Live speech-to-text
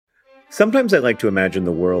Sometimes I like to imagine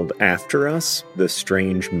the world after us, the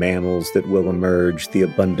strange mammals that will emerge, the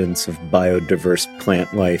abundance of biodiverse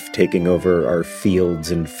plant life taking over our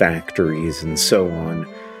fields and factories, and so on.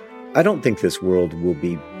 I don't think this world will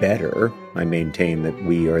be better. I maintain that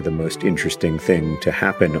we are the most interesting thing to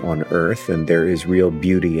happen on Earth, and there is real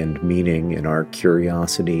beauty and meaning in our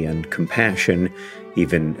curiosity and compassion,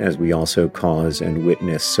 even as we also cause and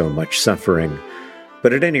witness so much suffering.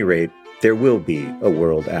 But at any rate, there will be a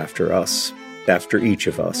world after us, after each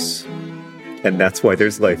of us. And that's why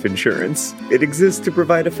there's life insurance. It exists to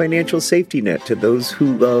provide a financial safety net to those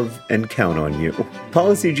who love and count on you.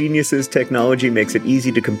 Policy Genius's technology makes it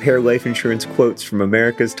easy to compare life insurance quotes from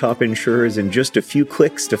America's top insurers in just a few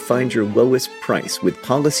clicks to find your lowest price. With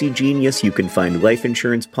Policy Genius, you can find life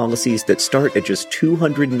insurance policies that start at just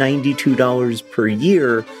 $292 per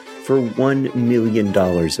year for $1 million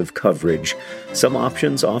of coverage. Some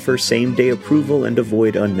options offer same-day approval and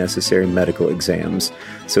avoid unnecessary medical exams.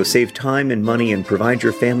 So save time and money and provide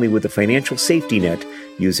your family with a financial safety net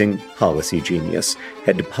using Policy Genius.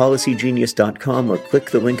 Head to policygenius.com or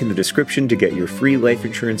click the link in the description to get your free life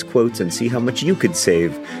insurance quotes and see how much you could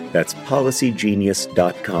save. That's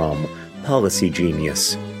policygenius.com. Policy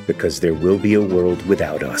Genius, because there will be a world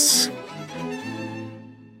without us.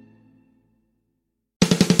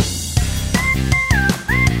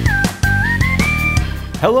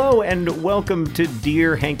 Hello and welcome to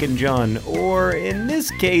Dear Hank and John, or in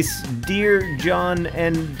this case, Dear John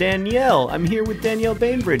and Danielle. I'm here with Danielle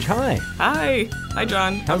Bainbridge. Hi. Hi. Hi,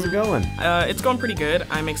 John. How's it going? It's going pretty good.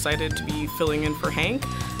 I'm excited to be filling in for Hank.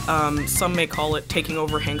 Some may call it taking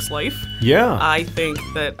over Hank's life. Yeah. I think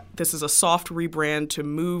that this is a soft rebrand to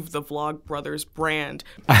move the Vlogbrothers brand.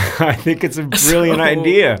 I think it's a brilliant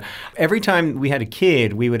idea. Every time we had a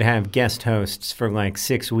kid, we would have guest hosts for like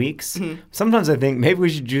 6 weeks. Mm-hmm. Sometimes I think maybe we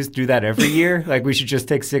should just do that every year. Like we should just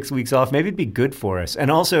take 6 weeks off. Maybe it'd be good for us.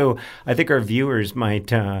 And also, I think our viewers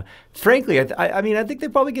might, frankly, I mean, I think they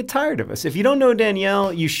probably get tired of us. If you don't know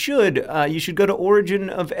Danielle, you should go to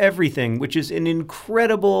Origin of Everything, which is an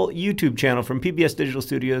incredible YouTube channel from PBS Digital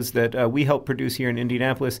Studios that we help produce here in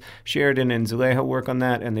Indianapolis. Sheridan and Zuleha work on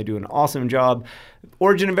that, and they do an awesome job.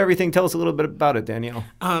 Origin of Everything, tell us a little bit about it, Danielle.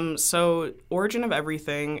 So Origin of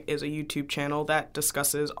Everything is a YouTube channel that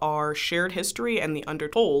discusses our shared history and the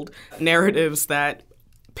undertold narratives that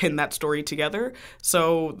pin that story together.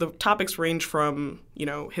 So the topics range from,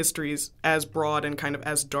 histories as broad and kind of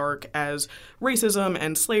as dark as racism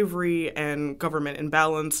and slavery and government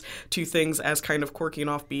imbalance to things as kind of quirky and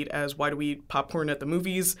offbeat as why do we eat popcorn at the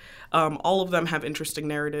movies. All of them have interesting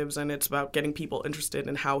narratives, and it's about getting people interested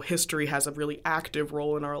in how history has a really active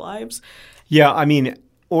role in our lives. Yeah, I mean,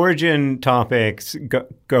 Origin topics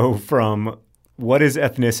go from what is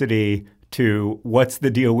ethnicity to what's the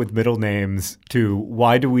deal with middle names, to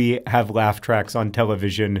why do we have laugh tracks on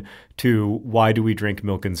television, to why do we drink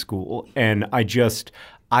milk in school. And I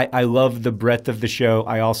love the breadth of the show.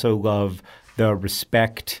 I also love the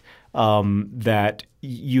respect that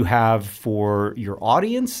you have for your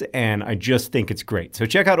audience, and I just think it's great. So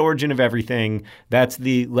check out Origin of Everything. That's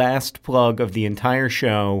the last plug of the entire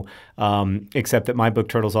show, except that My Book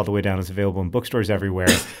Turtles All the Way Down is available in bookstores everywhere.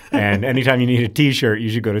 And anytime you need a T-shirt, you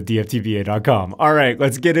should go to dftba.com. All right,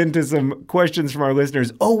 let's get into some questions from our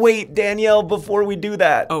listeners. Oh, wait, Danielle, before we do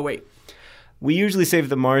that. Oh, wait. We usually save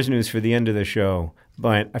the Mars news for the end of the show,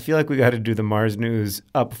 but I feel like we got to do the Mars news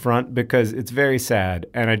up front because it's very sad.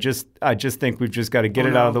 And I just think we've just got to get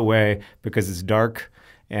it out of the way because it's dark,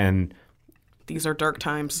 and these are dark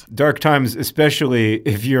times. Dark times, especially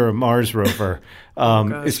if you're a Mars rover,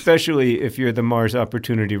 especially if you're the Mars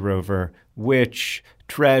Opportunity rover, which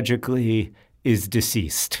tragically is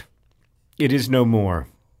deceased. It is no more.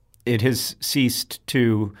 It has ceased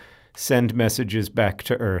to send messages back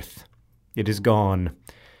to Earth. It is gone.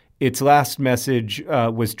 Its last message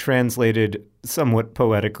was translated somewhat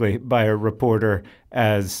poetically by a reporter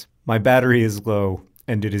as, "My battery is low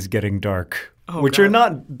and it is getting dark," which are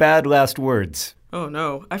not bad last words. Oh,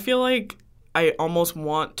 no. I feel like I almost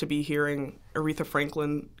want to be hearing Aretha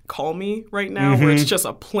Franklin call me right now, where it's just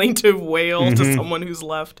a plaintive wail to someone who's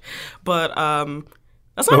left. But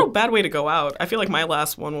that's not a bad way to go out. I feel like my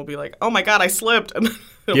last one will be like, oh my God, I slipped, and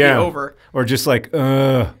it'll be over. Or just like,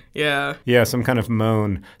 Yeah. Yeah, some kind of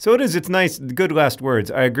moan. So it's nice, good last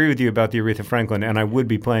words. I agree with you about the Aretha Franklin, and I would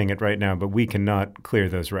be playing it right now, but we cannot clear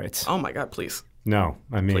those rights. Oh my God, please. No,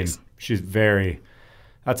 I mean, please. She's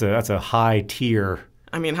that's a high tier.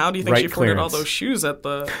 I mean, how do you think she afforded all those shoes at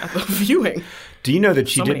the viewing? Do you know that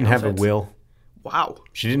she didn't have a will? Wow.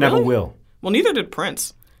 She didn't have a will. Well, neither did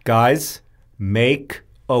Prince. Guys, make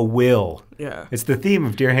a will. Yeah. It's the theme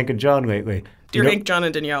of Dear Hank and John lately. Dear Hank, John,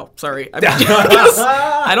 and Danielle. Sorry.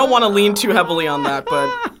 I don't want to lean too heavily on that,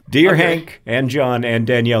 but... Dear Hank and John and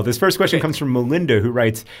Danielle. This first question comes from Melinda, who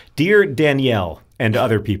writes, Dear Danielle and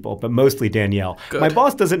other people, but mostly Danielle. Good. My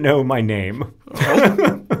boss doesn't know my name.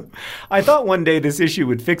 I thought one day this issue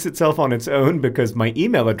would fix itself on its own because my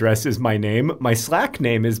email address is my name, my Slack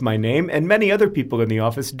name is my name, and many other people in the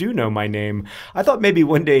office do know my name. I thought maybe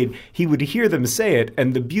one day he would hear them say it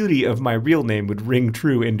and the beauty of my real name would ring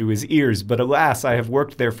true into his ears. But alas, I have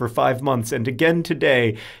worked there for 5 months, and again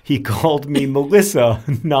today he called me Melissa,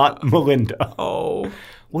 not Melinda. Oh.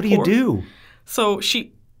 What do you do? So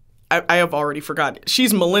I have already forgotten.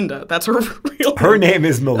 She's Melinda. That's her real name. Her name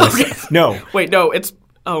is Melissa. Okay. No. Wait, no, it's...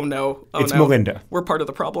 Oh, no. Oh, It's no. Melinda. We're part of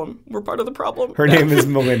the problem. We're part of the problem. Her name is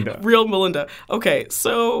Melinda. Real Melinda. Okay,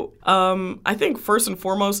 so I think first and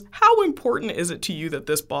foremost, how important is it to you that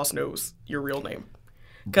this boss knows your real name?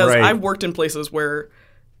 Because Right. I've worked in places where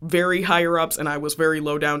very higher ups and I was very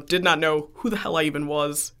low down, did not know who the hell I even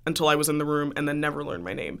was until I was in the room and then never learned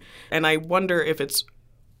my name. And I wonder if it's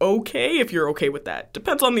okay if you're okay with that.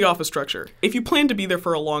 Depends on the office structure. If you plan to be there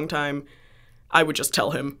for a long time, I would just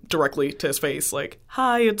tell him directly to his face, like,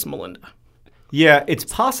 hi, it's Melinda. Yeah, it's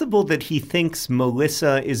possible that he thinks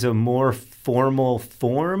Melissa is a more formal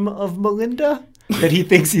form of Melinda. That he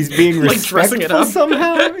thinks he's being Like dressing it respectful up.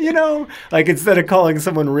 somehow, you know? Like instead of calling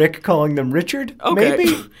someone Rick, calling them Richard, Okay.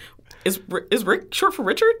 maybe? Is Rick short for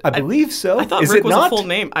Richard? I believe so. I thought Is Rick it was not? a full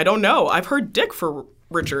name. I don't know. I've heard Dick for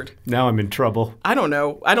Richard. Now I'm in trouble. I don't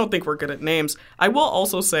know. I don't think we're good at names. I will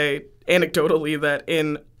also say, anecdotally, that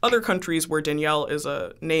in other countries where Danielle is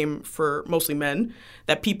a name for mostly men,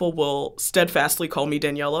 that people will steadfastly call me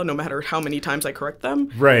Daniela no matter how many times I correct them.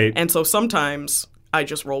 Right. And so sometimes I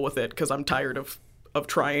just roll with it because I'm tired of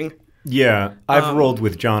trying. Yeah, I've rolled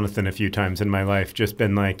with Jonathan a few times in my life, just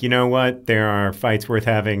been like, you know what, there are fights worth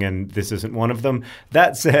having and this isn't one of them.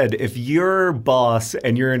 That said, if you're boss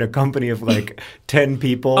and you're in a company of like 10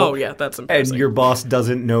 people Oh, yeah, that's embarrassing. and your boss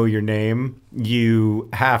doesn't know your name, you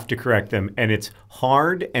have to correct them. And it's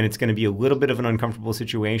hard and it's going to be a little bit of an uncomfortable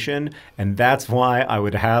situation. And that's why I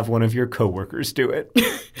would have one of your coworkers do it.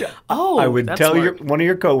 Oh, I would that's tell smart. one of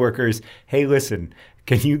your coworkers, hey, listen,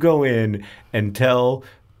 can you go in and tell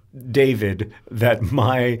David that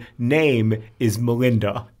my name is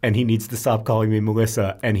Melinda and he needs to stop calling me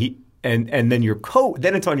Melissa, and then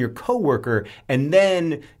then it's on your coworker, and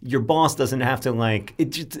then your boss doesn't have to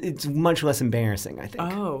it's much less embarrassing, I think.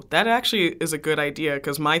 Oh, that actually is a good idea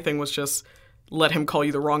because my thing was just let him call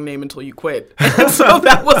you the wrong name until you quit. So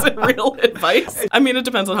that wasn't real advice. I mean, it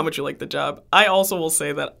depends on how much you like the job. I also will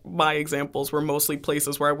say that my examples were mostly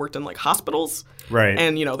places where I worked in like hospitals. Right.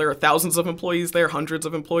 And, you know, there are thousands of employees there, hundreds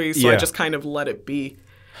of employees. So I Yeah. just kind of let it be.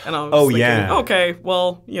 And I was Oh, thinking, yeah. okay,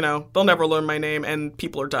 well, you know, they'll never learn my name and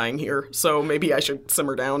people are dying here. So maybe I should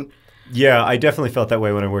simmer down. Yeah, I definitely felt that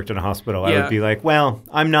way when I worked in a hospital. I Yeah. would be like, well,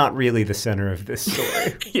 I'm not really the center of this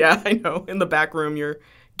story. Yeah, I know. In the back room, you're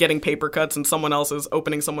getting paper cuts and someone else is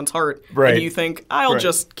opening someone's heart. Right. And you think, I'll Right.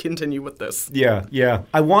 just continue with this. Yeah.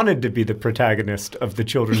 I wanted to be the protagonist of the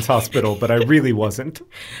children's hospital, but I really wasn't.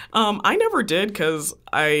 I never did because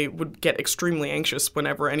I would get extremely anxious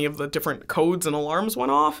whenever any of the different codes and alarms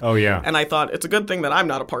went off. Oh, yeah. And I thought, it's a good thing that I'm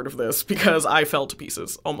not a part of this because I fell to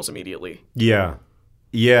pieces almost immediately. Yeah.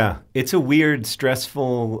 It's a weird,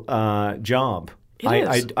 stressful job. It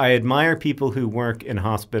is. I admire people who work in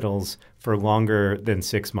hospitals for longer than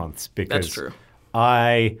 6 months because That's true.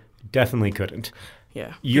 I definitely couldn't.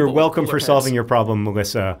 Yeah. You're People welcome pull for their solving heads. your problem,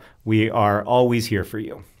 Melissa. We are always here for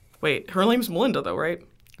you. Wait, her name's Melinda though, right?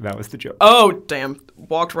 That was the joke. Oh, damn.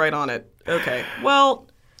 Walked right on it. Okay. Well,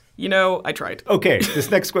 you know, I tried. Okay,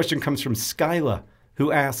 this next question comes from Skyla,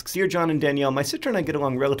 who asks, Dear John and Danielle, my sister and I get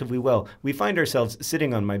along relatively well. We find ourselves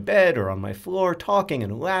sitting on my bed or on my floor, talking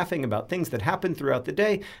and laughing about things that happen throughout the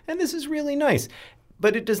day, and this is really nice.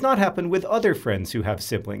 But it does not happen with other friends who have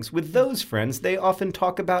siblings. With those friends, they often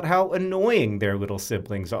talk about how annoying their little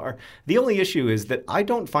siblings are. The only issue is that I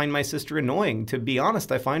don't find my sister annoying. To be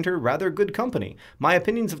honest, I find her rather good company. My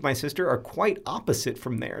opinions of my sister are quite opposite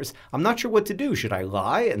from theirs. I'm not sure what to do. Should I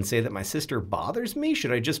lie and say that my sister bothers me?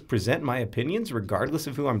 Should I just present my opinions regardless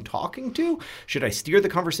of who I'm talking to? Should I steer the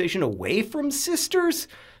conversation away from sisters?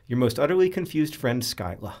 Your most utterly confused friend,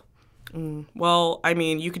 Skyla. Well, I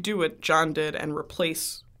mean, you could do what John did and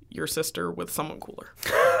replace your sister with someone cooler.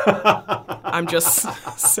 I'm just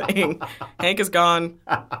saying, Hank is gone.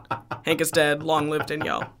 Hank is dead. Long live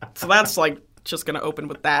Danielle. So that's like just going to open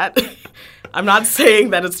with that. I'm not saying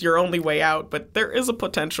that it's your only way out, but there is a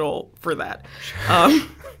potential for that.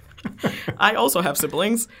 I also have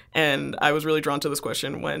siblings, and I was really drawn to this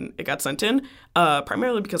question when it got sent in,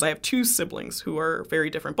 primarily because I have two siblings who are very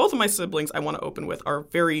different. Both of my siblings I want to open with are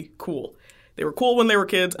very cool. They were cool when they were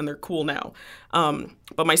kids, and they're cool now.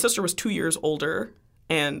 But my sister was 2 years older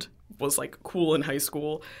and was like cool in high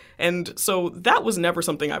school. And so that was never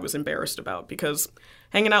something I was embarrassed about, because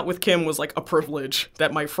hanging out with Kim was like a privilege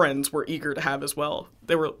that my friends were eager to have as well.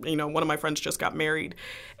 They were, one of my friends just got married,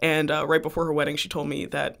 and right before her wedding, she told me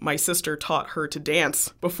that my sister taught her to dance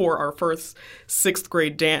before our first 6th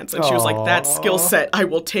grade dance. And she was like, that skill set I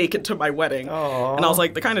will take it to my wedding. Aww. And I was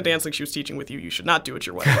like, the kind of dancing she was teaching with you, you should not do at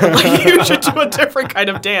your wedding. Like, you should do a different kind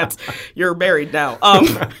of dance. You're married now.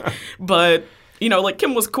 But like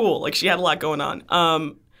Kim was cool. Like, she had a lot going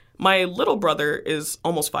on. My little brother is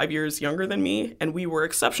almost 5 years younger than me, and we were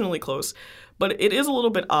exceptionally close. But it is a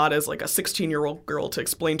little bit odd as like a 16-year-old girl to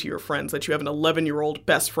explain to your friends that you have an 11-year-old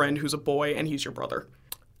best friend who's a boy and he's your brother.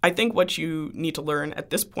 I think what you need to learn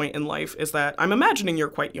at this point in life is that, I'm imagining you're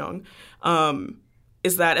quite young,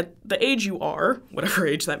 is that at the age you are, whatever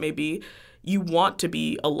age that may be, you want to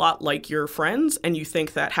be a lot like your friends, and you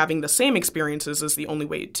think that having the same experiences is the only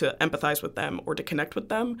way to empathize with them or to connect with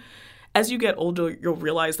them. As you get older, you'll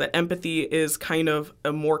realize that empathy is kind of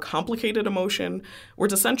a more complicated emotion, where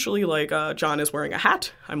it's essentially like, John is wearing a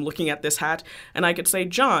hat, I'm looking at this hat, and I could say,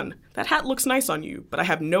 John, that hat looks nice on you, but I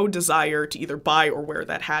have no desire to either buy or wear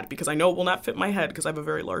that hat because I know it will not fit my head because I have a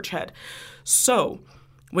very large head. So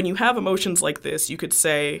when you have emotions like this, you could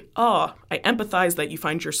say, I empathize that you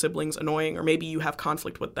find your siblings annoying, or maybe you have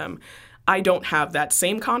conflict with them. I don't have that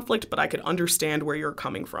same conflict, but I could understand where you're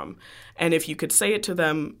coming from. And if you could say it to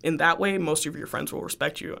them in that way, most of your friends will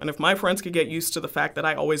respect you. And if my friends could get used to the fact that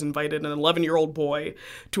I always invited an 11-year-old boy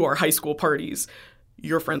to our high school parties,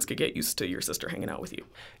 your friends could get used to your sister hanging out with you.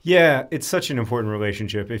 Yeah, it's such an important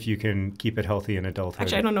relationship if you can keep it healthy in adulthood.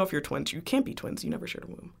 Actually, I don't know if you're twins. You can't be twins. You never shared a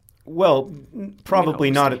womb. Well,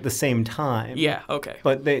 probably not at the same time. Yeah, okay.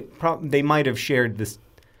 But they might have shared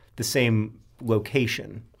the same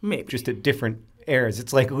location. Maybe. Just at different eras.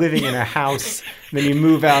 It's like living in a house, then you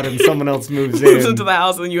move out and someone else moves into the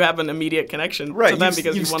house, and you have an immediate connection to them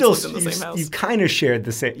because you once lived in the same house. You've kind of shared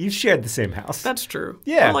the same. You've shared the same house. That's true.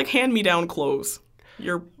 Yeah. Or like hand-me-down clothes.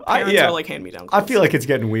 Your parents are like hand-me-down clothes. I feel like it's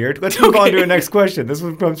getting weird. Let's move on to a next question. This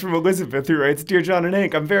one comes from Elizabeth, who writes, Dear John and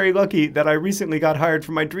Hank, I'm very lucky that I recently got hired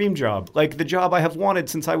for my dream job, like the job I have wanted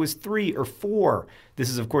since I was 3 or 4. This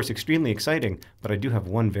is, of course, extremely exciting, but I do have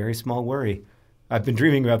one very small worry. I've been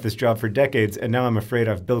dreaming about this job for decades, and now I'm afraid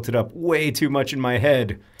I've built it up way too much in my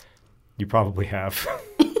head. You probably have,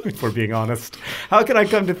 if we're being honest. How can I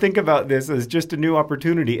come to think about this as just a new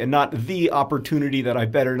opportunity and not the opportunity that I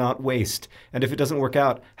better not waste? And if it doesn't work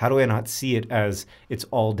out, how do I not see it as it's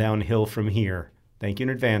all downhill from here? Thank you in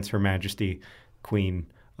advance, Her Majesty, Queen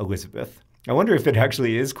Elizabeth. I wonder if it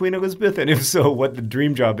actually is Queen Elizabeth, and if so, what the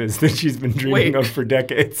dream job is that she's been dreaming of for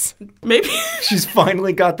decades. Maybe. She's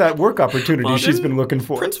finally got that work opportunity she's been looking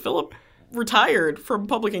for. Prince Philip retired from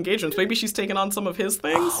public engagements. Maybe she's taken on some of his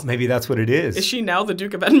things. Oh, maybe that's what it is. Is she now the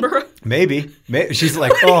Duke of Edinburgh? Maybe. She's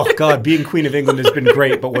like, oh, God, being Queen of England has been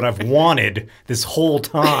great, but what I've wanted this whole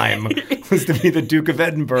time was to be the Duke of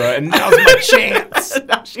Edinburgh, and now's my chance.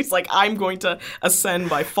 Now she's like, I'm going to ascend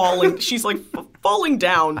by falling. She's like falling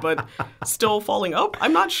down, but still falling up.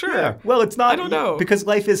 I'm not sure. Yeah. Well, it's not. I don't know. Because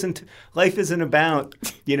life isn't about,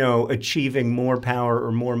 achieving more power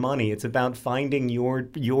or more money. It's about finding your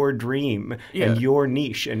dream and your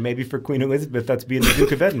niche. And maybe for Queen Elizabeth, that's being the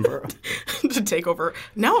Duke of Edinburgh. To take over.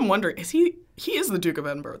 Now I'm wondering, he is the Duke of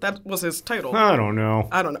Edinburgh. That was his title. I don't know.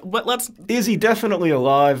 But Is he definitely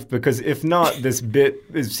alive? Because if not, this bit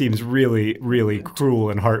seems really, really cruel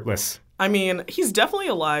and heartless. I mean, he's definitely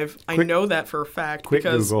alive. I know that for a fact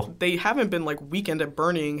because Google. They haven't been like weekend at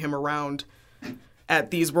Bernieing him around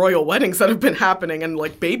at these royal weddings that have been happening and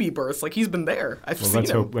like baby births. Like, he's been there. I've seen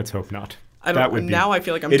him. Let's hope not. Now I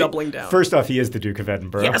feel like I'm doubling down. First off, he is the Duke of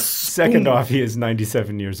Edinburgh. Yes. Second off, he is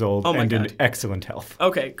 97 years old and in excellent health.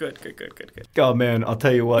 Okay, good. Oh, man, I'll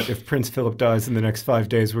tell you what. If Prince Philip dies in the next 5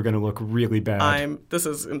 days, we're going to look really bad. This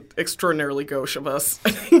is extraordinarily gauche of us. I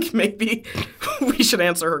think maybe we should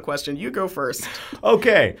answer her question. You go first.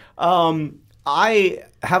 Okay. I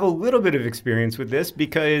have a little bit of experience with this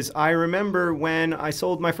because I remember when I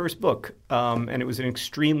sold my first book, and it was an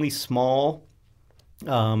extremely small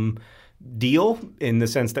deal in the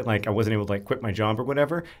sense that like I wasn't able to like quit my job or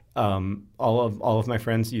whatever. All of my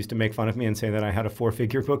friends used to make fun of me and say that I had a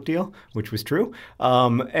 4-figure book deal, which was true.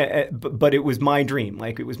 But it was my dream.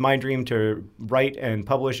 Like it was my dream to write and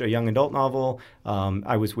publish a young adult novel.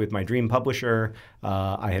 I was with my dream publisher.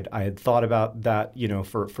 I had thought about that,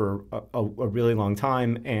 for a really long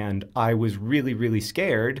time, and I was really, really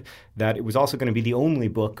scared that it was also going to be the only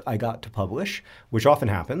book I got to publish, which often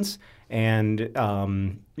happens. And,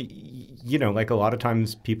 like a lot of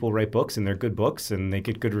times people write books and they're good books and they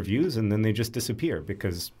get good reviews and then they just disappear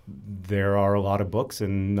because there are a lot of books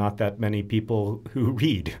and not that many people who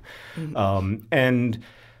read. Mm-hmm. And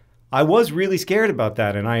I was really scared about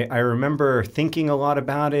that. And I remember thinking a lot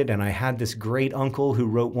about it. And I had this great uncle who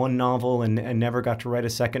wrote one novel and never got to write a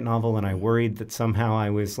second novel. And I worried that somehow I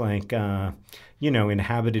was like,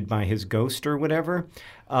 inhabited by his ghost or whatever.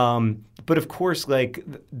 But of course, like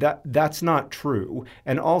that's not true.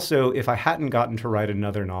 And also, if I hadn't gotten to write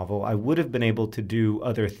another novel, I would have been able to do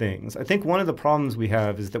other things. I think one of the problems we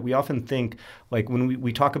have is that we often think, like when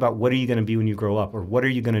we talk about what are you going to be when you grow up or what are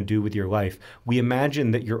you going to do with your life, we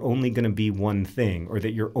imagine that you're only going to be one thing or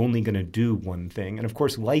that you're only going to do one thing. And of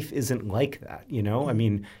course, life isn't like that, I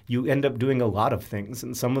mean, you end up doing a lot of things,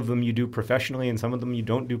 and some of them you do professionally and some of them you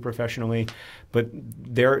don't do professionally. But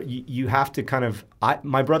you have to kind of,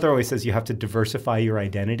 my brother always says you have to diversify your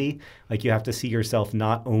identity. Like you have to see yourself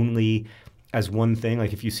not only as one thing.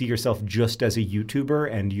 Like if you see yourself just as a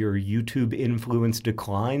YouTuber and your YouTube influence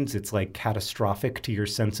declines, it's like catastrophic to your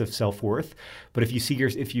sense of self-worth. But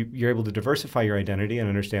if you're able to diversify your identity and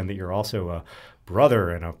understand that you're also a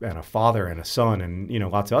brother and a father and a son and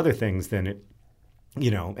lots of other things, then it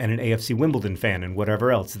and an AFC Wimbledon fan and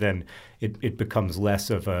whatever else, then it becomes less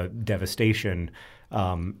of a devastation.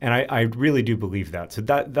 And I really do believe that. So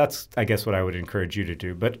that's, I guess, what I would encourage you to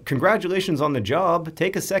do. But congratulations on the job.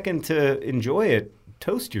 Take a second to enjoy it.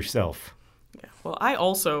 Toast yourself. Yeah. Well, I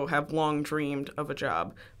also have long dreamed of a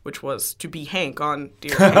job, which was to be Hank on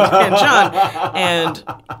Dear Hank and John. And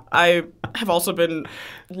I have also been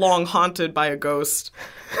long haunted by a ghost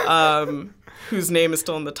whose name is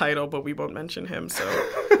still in the title, but we won't mention him. So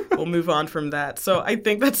we'll move on from that. So I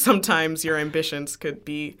think that sometimes your ambitions could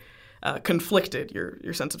be conflicted,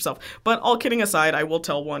 your sense of self. But all kidding aside, I will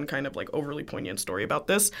tell one kind of like overly poignant story about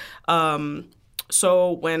this.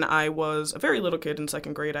 So when I was a very little kid in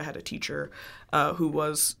second grade, I had a teacher who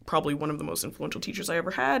was probably one of the most influential teachers I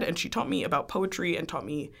ever had. And she taught me about poetry and taught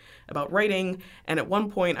me about writing. And at one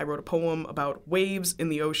point, I wrote a poem about waves in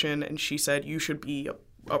the ocean. And she said, you should be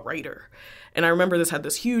a writer. And I remember this had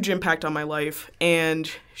this huge impact on my life.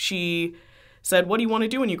 And she said, what do you want to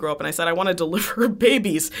do when you grow up? And I said, I want to deliver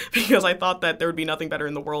babies, because I thought that there would be nothing better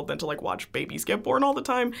in the world than to like watch babies get born all the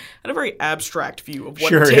time. I had a very abstract view of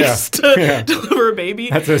what it takes to deliver a baby.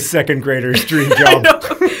 That's a second grader's dream job.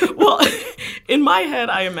 Well, in my head,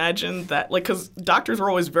 I imagined that, like, because doctors were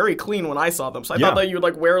always very clean when I saw them. So I thought that you would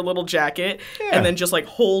like wear a little jacket and then just like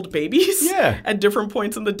hold babies at different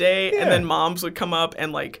points in the day. And then moms would come up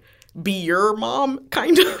and like be your mom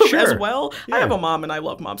kind of as well. I have a mom and I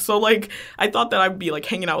love moms. So like I thought that I would be like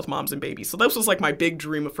hanging out with moms and babies. So this was like my big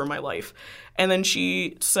dream for my life. And then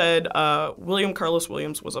she said, William Carlos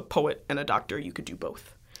Williams was a poet and a doctor. You could do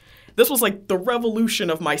both. This was like the revolution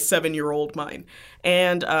of my 7-year-old mind.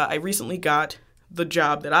 And I recently got the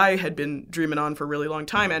job that I had been dreaming on for a really long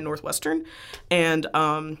time at Northwestern. And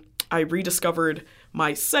I rediscovered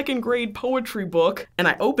my second grade poetry book, and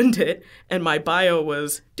I opened it, and my bio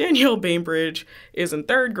was Danielle Bainbridge is in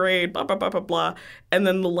third grade, blah, blah, blah, blah, blah. And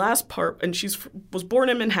then the last part, and was born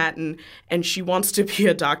in Manhattan, and she wants to be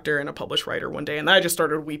a doctor and a published writer one day. And then I just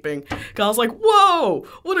started weeping, because I was like, whoa,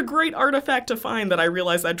 what a great artifact to find that I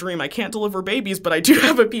realized that dream. I can't deliver babies, but I do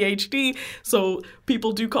have a PhD, so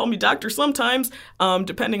people do call me doctor sometimes,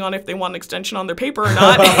 depending on if they want an extension on their paper or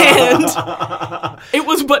not. And it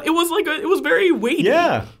was very weighty.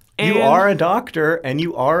 Yeah, and you are a doctor and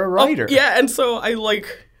you are a writer. And so I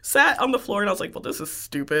like sat on the floor and I was like, well, this is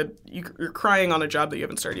stupid. You're crying on a job that you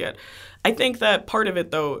haven't started yet. I think that part of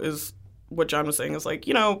it, though, is what John was saying is like,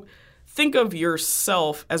 think of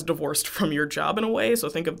yourself as divorced from your job in a way. So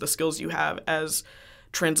think of the skills you have as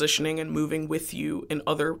transitioning and moving with you in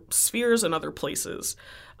other spheres and other places.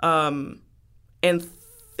 And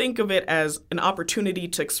think of it as an opportunity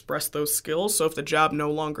to express those skills. So if the job no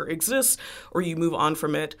longer exists or you move on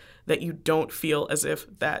from it, that you don't feel as if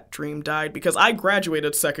that dream died. Because I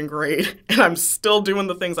graduated second grade and I'm still doing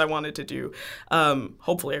the things I wanted to do.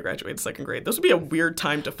 Hopefully I graduated second grade. This would be a weird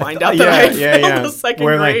time to find out that I failed the second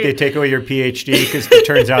Where grade. like they take away your PhD because it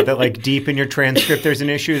turns out that like deep in your transcript there's an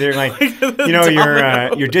issue. They're like,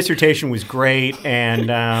 your dissertation was great and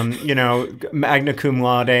magna cum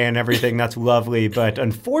laude and everything. That's lovely, but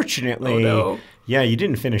unfortunately, yeah, you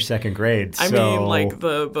didn't finish second grade. I mean, like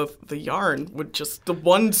the yarn would just, the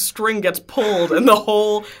one string gets pulled and the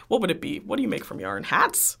whole, what would it be? What do you make from yarn?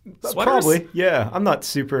 Hats? Sweaters? Probably, yeah. I'm not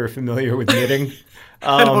super familiar with knitting.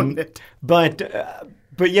 I don't knit. But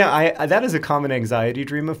yeah, that is a common anxiety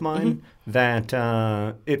dream of mine, that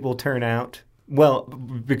it will turn out, well,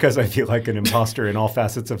 because I feel like an imposter in all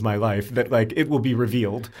facets of my life, that like it will be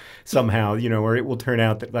revealed somehow, or it will turn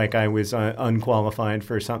out that like I was unqualified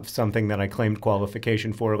for something that I claimed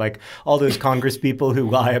qualification for, like all those Congress people who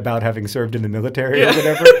lie about having served in the military or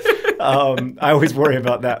whatever. I always worry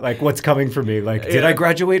about that, like what's coming for me. Like, did I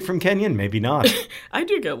graduate from Kenyon? Maybe not. I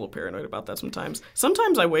do get a little paranoid about that sometimes.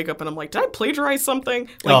 Sometimes I wake up and I'm like, did I plagiarize something?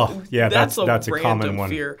 Like, that's a random common one.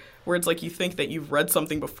 fear. Where it's like you think that you've read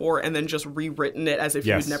something before and then just rewritten it as if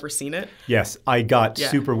you'd never seen it. Yes, I got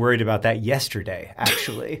super worried about that yesterday,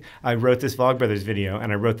 actually. I wrote this Vlogbrothers video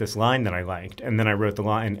and I wrote this line that I liked. And then I wrote the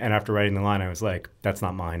line, and after writing the line, I was like, that's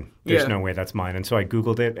not mine. There's no way that's mine. And so I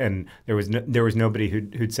Googled it, and there was nobody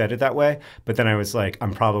who'd said it that way. But then I was like,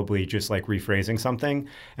 I'm probably just like rephrasing something.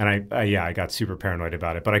 And I got super paranoid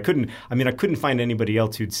about it. But I couldn't find anybody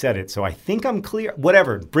else who'd said it. So I think I'm clear.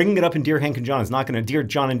 Whatever. Bringing it up in Dear Hank and John is not going to, Dear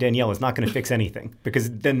John and Danielle is not going to fix anything,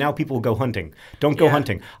 because then now people will go hunting. Don't go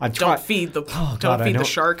hunting. Don't feed the the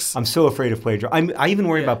sharks. I'm so afraid of plagiarizing. I even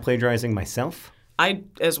worry about plagiarizing myself. I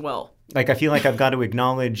as well. Like, I feel like I've got to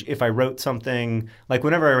acknowledge if I wrote something, like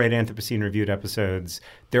whenever I write Anthropocene Reviewed episodes,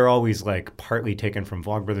 they're always like partly taken from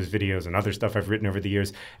Vlogbrothers videos and other stuff I've written over the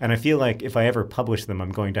years. And I feel like if I ever publish them,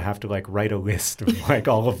 I'm going to have to like write a list of like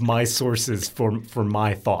all of my sources for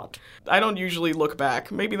my thought. I don't usually look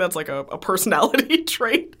back. Maybe that's like a personality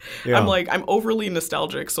trait. Yeah. I'm overly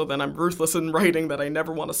nostalgic, so then I'm ruthless in writing that I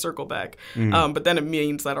never want to circle back. But then it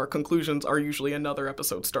means that our conclusions are usually another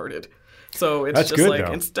episode started. So it's that's just good, like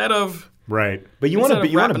though. Instead of right, but you want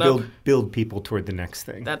to build people toward the next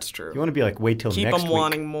thing. That's true. You want to be like, wait till keep next week. Keep them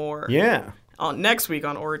wanting more. Yeah. Next week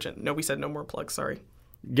on Origin. No, we said no more plugs. Sorry.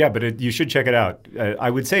 Yeah, but you should check it out. I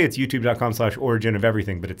would say it's youtube.com/origin of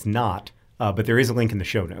everything, but it's not. But there is a link in the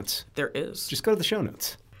show notes. There is. Just go to the show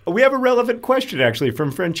notes. We have a relevant question, actually,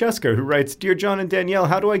 from Francesca, who writes, Dear John and Danielle,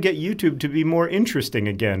 how do I get YouTube to be more interesting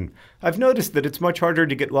again? I've noticed that it's much harder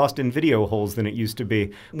to get lost in video holes than it used to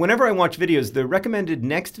be. Whenever I watch videos, the recommended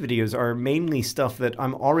next videos are mainly stuff that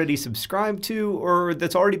I'm already subscribed to, or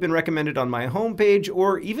that's already been recommended on my homepage,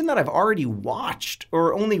 or even that I've already watched,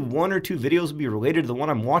 or only one or two videos will be related to the one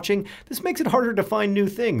I'm watching. This makes it harder to find new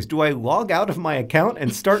things. Do I log out of my account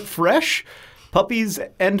and start fresh? Puppies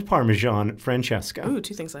and Parmesan, Francesca. Ooh,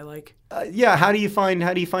 two things I like. Yeah, how do you find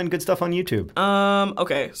good stuff on YouTube?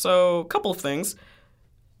 Okay, so a couple of things.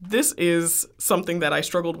 This is something that I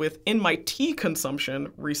struggled with in my tea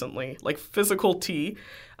consumption recently, like physical tea.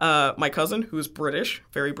 My cousin, who's British,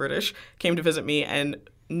 very British, came to visit me and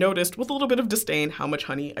noticed with a little bit of disdain how much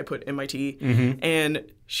honey I put in my tea. Mm-hmm. And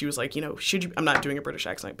she was like, should you, I'm not doing a British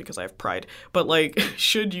accent because I have pride, but like,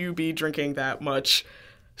 should you be drinking that much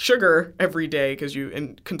sugar every day because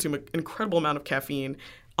you consume an incredible amount of caffeine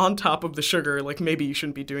on top of the sugar, like maybe you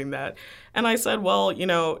shouldn't be doing that. And I said, well,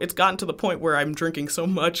 it's gotten to the point where I'm drinking so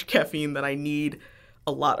much caffeine that I need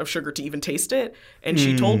a lot of sugar to even taste it. And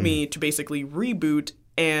she told me to basically reboot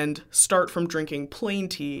and start from drinking plain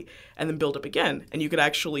tea and then build up again. And you could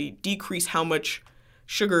actually decrease how much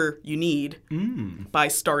sugar you need by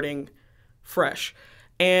starting fresh.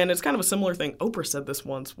 And it's kind of a similar thing. Oprah said this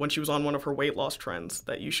once when she was on one of her weight loss trends,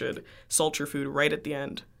 that you should salt your food right at the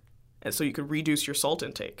end, and so you could reduce your salt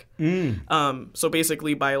intake. So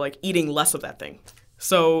basically by like eating less of that thing.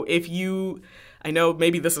 So I know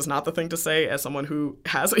maybe this is not the thing to say as someone who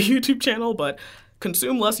has a YouTube channel, but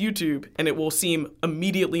consume less YouTube and it will seem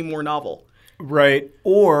immediately more novel. Right.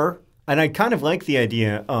 And I kind of like the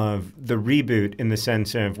idea of the reboot in the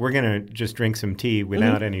sense of we're going to just drink some tea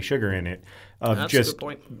without any sugar in it. Of That's just a good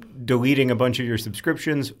point. Deleting a bunch of your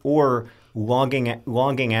subscriptions or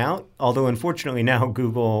logging out. Although, unfortunately, now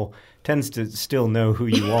Google tends to still know who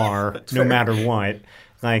you are no matter what.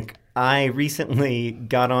 Like, I recently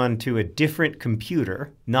got onto a different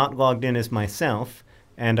computer, not logged in as myself,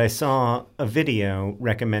 and I saw a video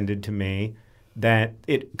recommended to me that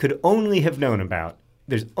it could only have known about.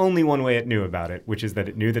 There's only one way it knew about it, which is that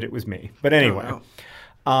it knew that it was me. But anyway,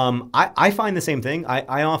 I find the same thing.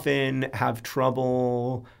 I often have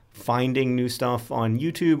trouble finding new stuff on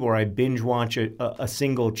YouTube, or I binge watch a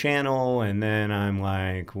single channel and then I'm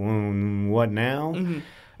like, what now? Mm-hmm.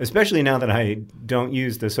 Especially now that I don't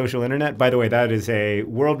use the social internet. By the way, that is a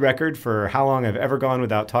world record for how long I've ever gone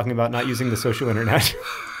without talking about not using the social internet.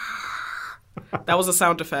 That was a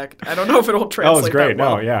sound effect. I don't know if it'll translate. Oh, it's great. That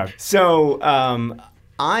well. No, yeah. So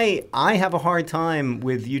I have a hard time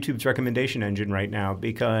with YouTube's recommendation engine right now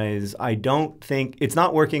because I don't think it's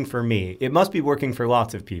not working for me. It must be working for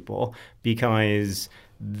lots of people because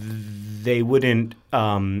they wouldn't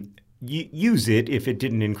use it if it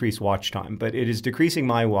didn't increase watch time. But it is decreasing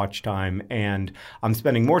my watch time, and I'm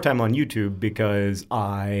spending more time on YouTube because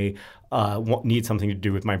I need something to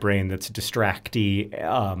do with my brain that's distracty,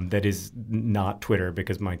 that is not Twitter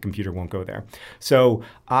because my computer won't go there. So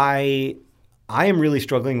I am really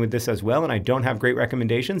struggling with this as well, and I don't have great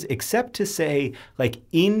recommendations, except to say, like,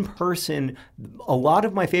 in person, a lot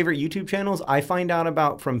of my favorite YouTube channels I find out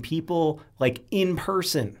about from people, like, in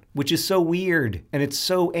person, which is so weird, and it's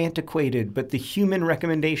so antiquated, but the human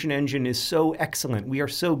recommendation engine is so excellent. We are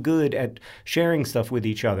so good at sharing stuff with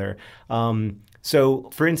each other. So,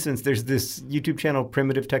 for instance, there's this YouTube channel,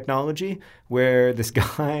 Primitive Technology, where this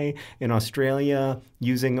guy in Australia,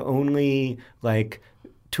 using only, like,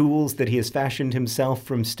 tools that he has fashioned himself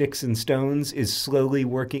from sticks and stones, is slowly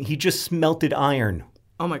working. He just smelted iron.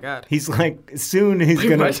 Oh my God. He's like, soon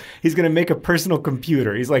he's gonna make a personal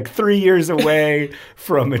computer. He's like 3 years away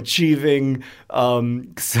from achieving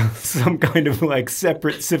some kind of like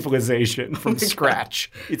separate civilization from scratch.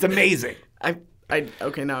 God. It's amazing.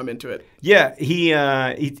 Okay, now I'm into it. Yeah,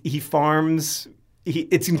 he farms.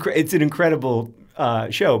 It's an incredible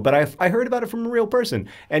show, but I heard about it from a real person,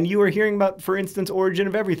 and you are hearing about, for instance, Origin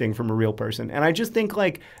of Everything from a real person, and I just think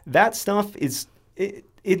like that stuff is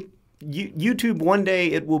YouTube. One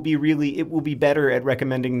day it will be better at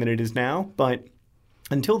recommending than it is now, but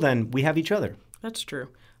until then we have each other. That's true.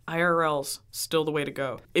 IRL's still the way to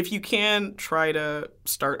go. If you can, try to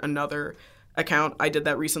start another account. I did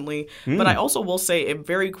that recently, but I also will say it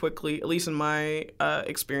very quickly, at least in my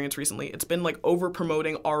experience recently, it's been like over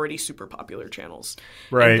promoting already super popular channels.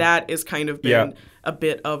 Right. And that has kind of been a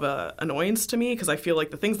bit of a annoyance to me because I feel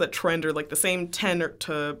like the things that trend are like the same 10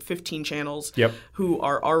 to 15 channels who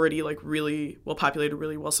are already like really well populated,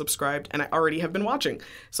 really well subscribed, and I already have been watching.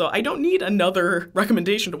 So I don't need another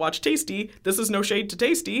recommendation to watch Tasty. This is no shade to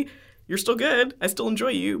Tasty. You're still good. I still enjoy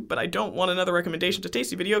you, but I don't want another recommendation to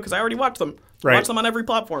Tasty video because I already watch them. Right. Watch them on every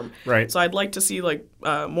platform. Right. So I'd like to see like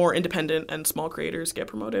more independent and small creators get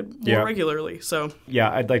promoted more regularly. So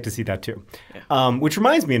yeah, I'd like to see that too. Yeah. Which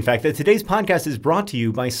reminds me, in fact, that today's podcast is brought to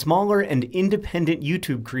you by smaller and independent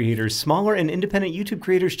YouTube creators. Smaller and independent YouTube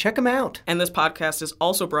creators, check them out. And this podcast is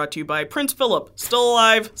also brought to you by Prince Philip, still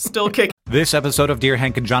alive, still kicking. This episode of Dear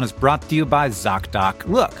Hank and John is brought to you by ZocDoc.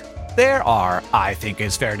 Look, there are, I think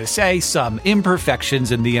it's fair to say, some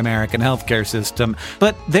imperfections in the American healthcare system,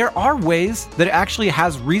 but there are ways that it actually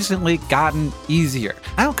has recently gotten easier.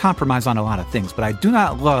 I don't compromise on a lot of things, but I do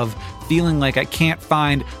not love feeling like I can't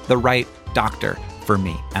find the right doctor for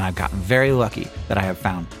me. And I've gotten very lucky that I have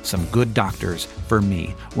found some good doctors for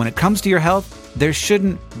me. When it comes to your health, there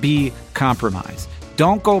shouldn't be compromise.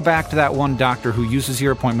 Don't go back to that one doctor who uses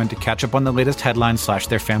your appointment to catch up on the latest headlines /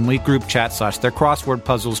 their family group chat / their crossword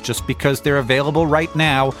puzzles just because they're available right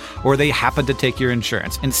now or they happen to take your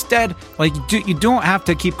insurance. Instead, like you don't have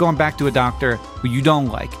to keep going back to a doctor who you don't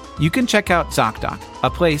like. You can check out ZocDoc, a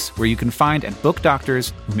place where you can find and book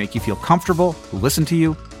doctors who make you feel comfortable, who listen to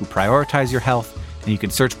you, who prioritize your health. And you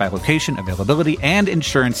can search by location, availability, and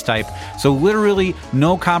insurance type. So literally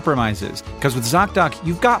no compromises. Because with ZocDoc,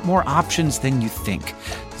 you've got more options than you think.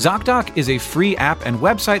 ZocDoc is a free app and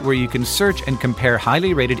website where you can search and compare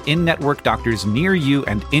highly rated in-network doctors near you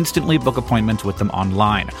and instantly book appointments with them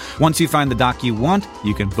online. Once you find the doc you want,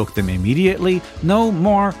 you can book them immediately. No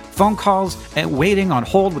more phone calls and waiting on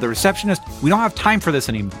hold with a receptionist. We don't have time for this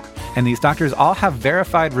anymore. And these doctors all have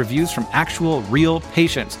verified reviews from actual, real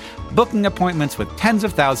patients. Booking appointments with tens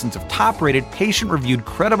of thousands of top-rated, patient-reviewed,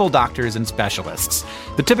 credible doctors and specialists.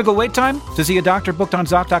 The typical wait time to see a doctor booked on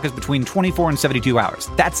ZocDoc is between 24 and 72 hours.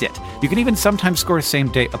 That's it. You can even sometimes score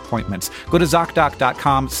same-day appointments. Go to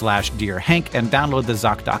ZocDoc.com/DearHank and download the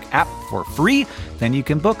ZocDoc app for free. Then you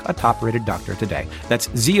can book a top-rated doctor today. That's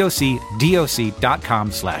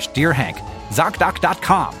ZocDoc.com/DearHank.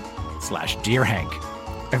 ZocDoc.com/DearHank.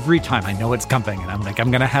 Every time I know it's coming, and I'm like, I'm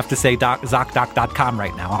going to have to say ZocDoc.com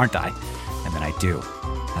right now, aren't I? And then I do.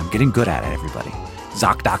 I'm getting good at it, everybody.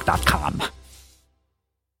 ZocDoc.com.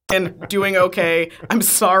 and doing okay. I'm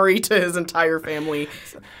sorry to his entire family.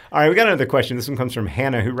 All right, we got another question. This one comes from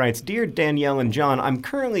Hannah, who writes, Dear Danielle and John, I'm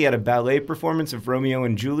currently at a ballet performance of Romeo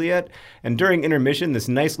and Juliet, and during intermission, this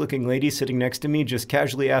nice-looking lady sitting next to me just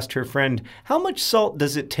casually asked her friend, how much salt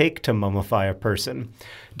does it take to mummify a person?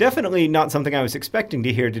 Definitely not something I was expecting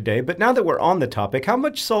to hear today, but now that we're on the topic, how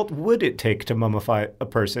much salt would it take to mummify a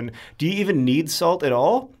person? Do you even need salt at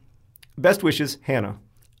all? Best wishes, Hannah.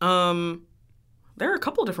 There are a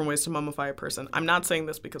couple different ways to mummify a person. I'm not saying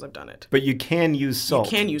this because I've done it. But you can use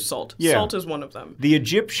salt. You can use salt. Yeah. Salt is one of them. The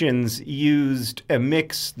Egyptians used a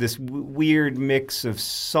mix, this weird mix of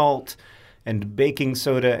salt and baking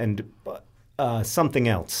soda and something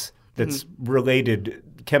else that's related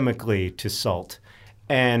chemically to salt.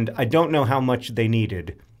 And I don't know how much they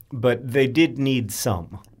needed, but they did need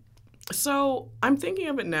some. So I'm thinking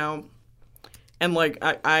of it now. And,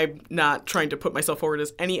 I'm not trying to put myself forward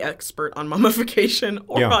as any expert on mummification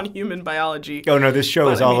or on human biology. Oh, no, this show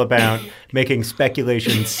is all about making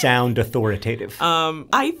speculation sound authoritative.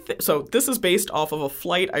 So this is based off of a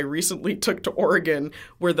flight I recently took to Oregon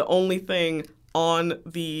where the only thing on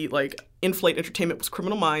the, in-flight entertainment was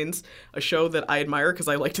Criminal Minds, a show that I admire because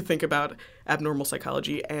I like to think about abnormal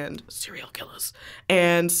psychology and serial killers.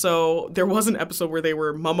 And so there was an episode where they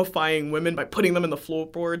were mummifying women by putting them in the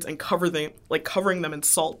floorboards and covering them in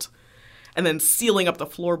salt and then sealing up the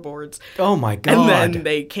floorboards. Oh, my God. And then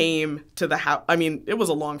they came to the house. I mean, it was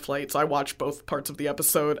a long flight, so I watched both parts of the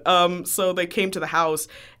episode. So they came to the house,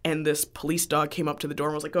 and this police dog came up to the door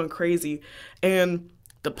and was, going crazy. And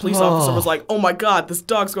the police officer was like, oh, my God, this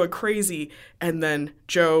dog's going crazy. And then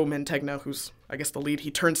Joe Mantegna, who's, I guess, the lead,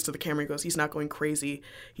 he turns to the camera and goes, he's not going crazy.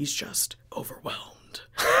 He's just overwhelmed.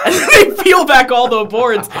 And they peel back all the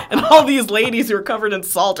boards, and all these ladies who are covered in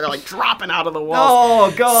salt are, dropping out of the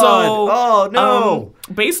walls. Oh, God. So, no.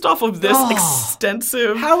 Based off of this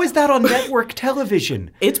extensive... How is that on network television?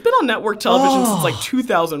 It's been on network television since,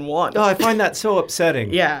 2001. Oh, I find that so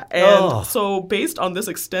upsetting. Yeah, and so based on this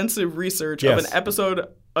extensive research of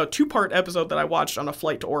a two-part episode that I watched on a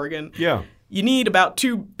flight to Oregon, you need about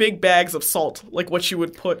 2 big bags of salt, like what you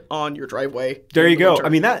would put on your driveway. There you go. Winter. I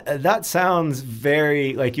mean, that sounds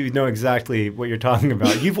very like you know exactly what you're talking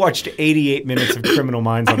about. You've watched 88 minutes of Criminal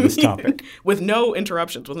Minds on this topic. With no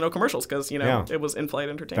interruptions, with no commercials, because, it was in-flight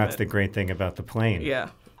entertainment. That's the great thing about the plane. Yeah.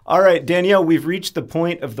 All right, Danielle, we've reached the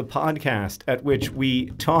point of the podcast at which we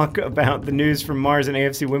talk about the news from Mars and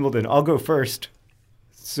AFC Wimbledon. I'll go first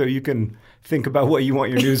so you can think about what you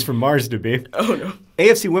want your news from Mars to be. Oh, no.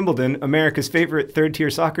 AFC Wimbledon, America's favorite third-tier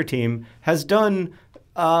soccer team, has done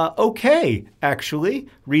okay, actually,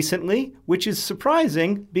 recently, which is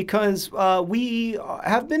surprising because we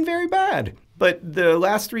have been very bad. But the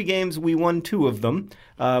last 3 games, we won 2 of them.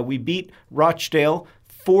 We beat Rochdale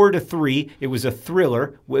 4-3. It was a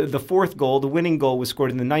thriller. The 4th goal, the winning goal, was scored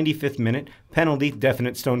in the 95th minute. Penalty,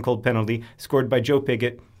 definite stone-cold penalty, scored by Joe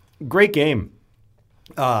Piggott. Great game.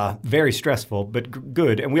 Very stressful, but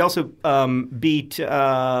good. And we also beat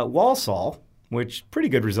Walsall, which pretty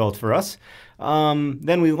good result for us.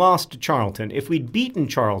 Then we lost to Charlton. If we'd beaten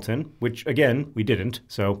Charlton, which, again, we didn't,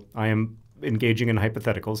 so I am engaging in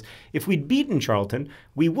hypotheticals. If we'd beaten Charlton,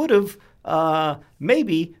 we would have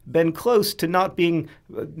maybe been close to not being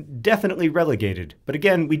definitely relegated. But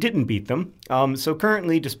again, we didn't beat them. So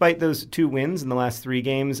currently, despite those 2 wins in the last 3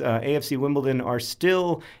 games, AFC Wimbledon are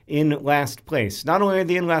still in last place. Not only are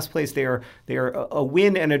they in last place, they are a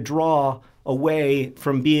win and a draw away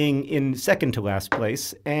from being in second to last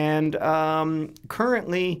place. And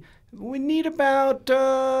currently, we need about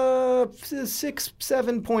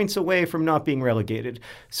 6-7 points away from not being relegated.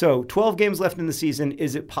 So 12 games left in the season.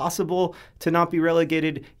 Is it possible to not be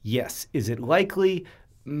relegated? Yes. Is it likely?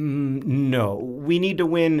 No. We need to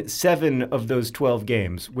win 7 of those 12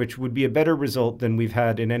 games, which would be a better result than we've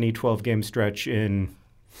had in any 12-game stretch in,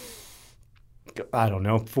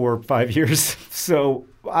 4 or 5 years. So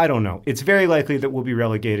I don't know. It's very likely that we'll be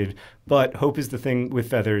relegated, but hope is the thing with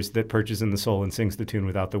feathers that perches in the soul and sings the tune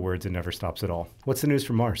without the words and never stops at all. What's the news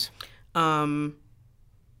from Mars?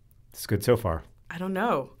 It's good so far. I don't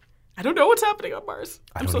know what's happening on Mars.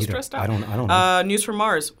 I'm so stressed out. I don't know. News from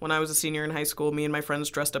Mars. When I was a senior in high school, me and my friends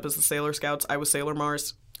dressed up as the Sailor Scouts. I was Sailor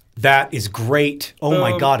Mars. That is great. Oh,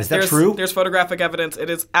 my God. Is that true? There's photographic evidence. It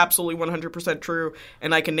is absolutely 100% true,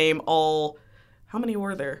 and I can name all... How many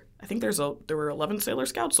were there? I think there were 11 Sailor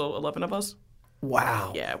Scouts, so 11 of us.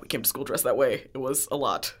 Wow. Yeah, we came to school dressed that way. It was a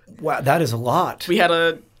lot. Wow, that is a lot. We had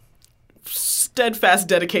a steadfast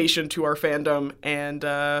dedication to our fandom, and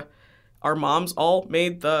our moms all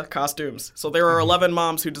made the costumes. So there are 11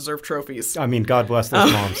 moms who deserve trophies. I mean, God bless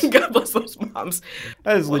those moms. God bless those moms.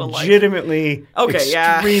 That is What a legitimately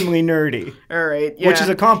extremely nerdy. All right, yeah. Which is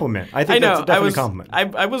a compliment. I think that's definitely a compliment.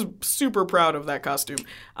 I was super proud of that costume.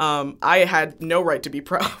 I had no right to be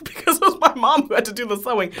proud because it was my mom who had to do the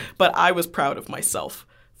sewing, but I was proud of myself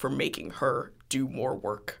for making her do more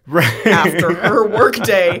work after her work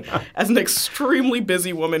day as an extremely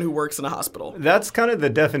busy woman who works in a hospital. That's kind of the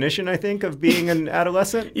definition, I think, of being an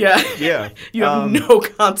adolescent. Yeah. Yeah. You have no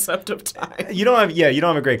concept of time. You don't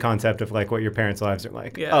have a great concept of like what your parents' lives are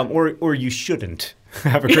like. Yeah. Or you shouldn't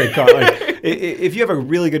have a great if you have a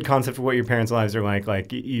really good concept of what your parents' lives are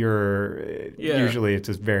like usually it's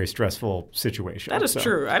a very stressful situation. That is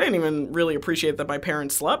true. I didn't even really appreciate that my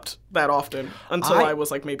parents slept that often until I was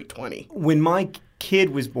like maybe 20. When my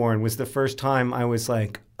kid was born was the first time I was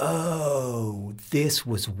like, oh, this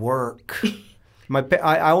was work.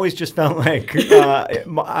 I always just felt like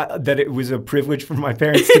that it was a privilege for my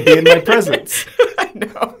parents to be in my presence. I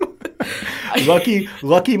know. Lucky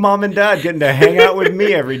mom and dad getting to hang out with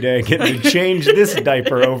me every day, getting to change this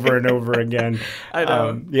diaper over and over again. I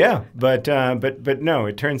know. But no,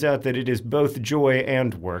 it turns out that it is both joy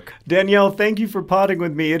and work. Danielle, thank you for potting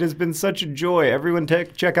with me. It has been such a joy. Everyone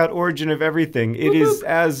check out Origin of Everything. It is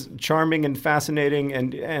as charming and fascinating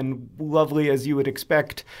and lovely as you would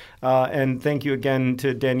expect. And thank you again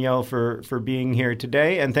to Danielle for being here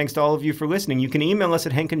today. And thanks to all of you for listening. You can email us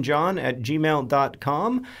at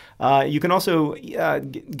hankandjohn@gmail.com. You can also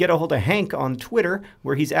get a hold of Hank on Twitter,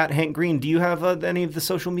 where he's at Hank Green. Do you have any of the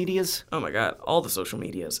social medias? Oh my God, all the social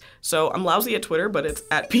medias. So I'm lousy at Twitter, but it's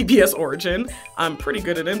at PBS Origin. I'm pretty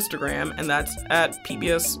good at Instagram, and that's at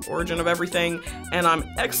PBS Origin of Everything. And I'm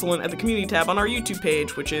excellent at the community tab on our YouTube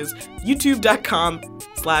page, which is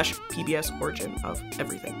youtube.com/PBS Origin of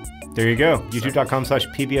Everything. There you go.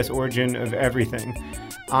 youtube.com/PBS Origin of Everything.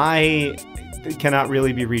 I cannot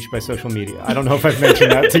really be reached by social media. I don't know if I've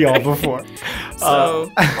mentioned that to y'all before.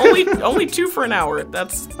 So only 2 for an hour.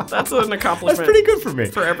 That's an accomplishment. That's pretty good for me.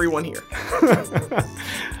 For everyone here.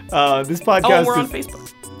 This podcast. Oh, we're on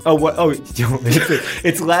Facebook. Oh, what? Oh,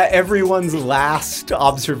 it's everyone's last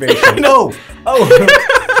observation. Oh,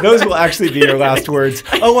 those will actually be your last words.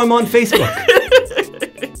 Oh, I'm on Facebook.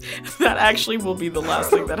 That actually will be the last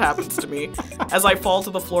thing that happens to me as I fall to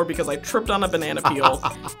the floor because I tripped on a banana peel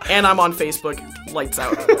and I'm on Facebook. Lights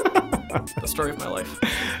out. The story of my life.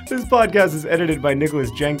 This podcast is edited by Nicholas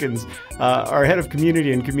Jenkins. Our head of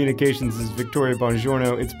community and communications is Victoria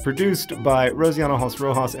Bongiorno. It's produced by Rosiana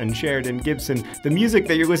Halse-Rojas and Sheridan Gibson. The music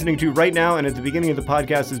that you're listening to right now and at the beginning of the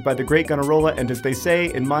podcast is by The Great Gunnarolla. And as they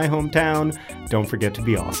say in my hometown, don't forget to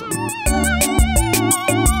be awesome.